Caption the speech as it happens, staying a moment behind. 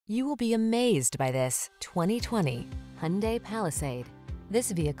You will be amazed by this 2020 Hyundai Palisade.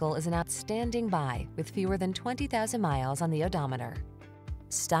 This vehicle is an outstanding buy with fewer than 20,000 miles on the odometer.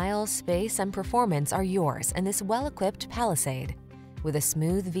 Style, space, and performance are yours in this well-equipped Palisade. With a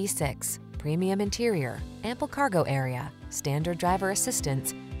smooth V6, premium interior, ample cargo area, standard driver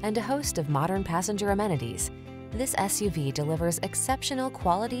assistance, and a host of modern passenger amenities, this SUV delivers exceptional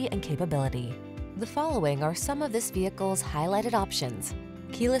quality and capability. The following are some of this vehicle's highlighted options: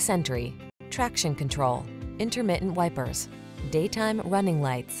 keyless entry, traction control, intermittent wipers, daytime running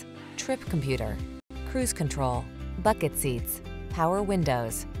lights, trip computer, cruise control, bucket seats, power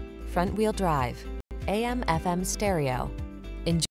windows, front-wheel drive, AM/FM stereo.